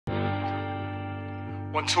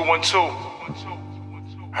1 2 1 2.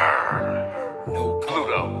 No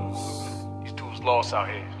Pluto. These dudes lost out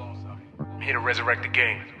here. I'm here to resurrect the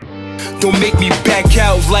game. Don't make me back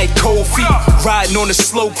out like cold feet. Riding on a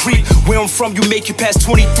slow creep. Where I'm from, you make it past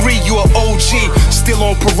 23, you an OG. Still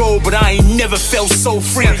on parole, but I ain't never felt so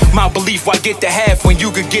free. My belief, why get the half when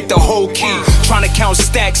you could get the whole key? Trying to count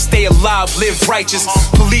stacks, stay alive, live righteous.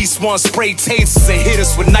 Police want spray tasers and hit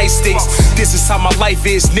us with nice sticks. This is how my life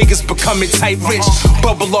is, niggas becoming tight rich.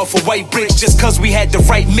 Bubble off a white bricks just cause we had the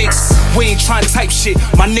right mix. We ain't trying to type shit,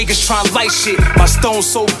 my niggas trying light shit. My stone's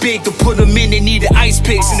so big to put them in, they needed ice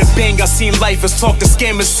picks. In the bang, I seen lifers, talk to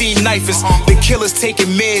scammers, seen knifers. The killers taking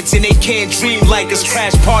meds and they can't dream like us.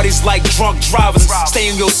 Crash parties like drunk drivers. Stay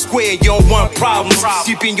in your square, you don't want problems.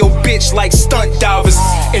 Deep in your bitch like stunt divers.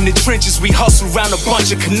 In the trenches, we hustle around a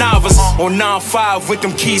bunch of connivers. On 9-5 with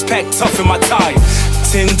them keys packed tough in my tire.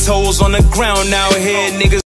 10 toes on the ground out here, niggas.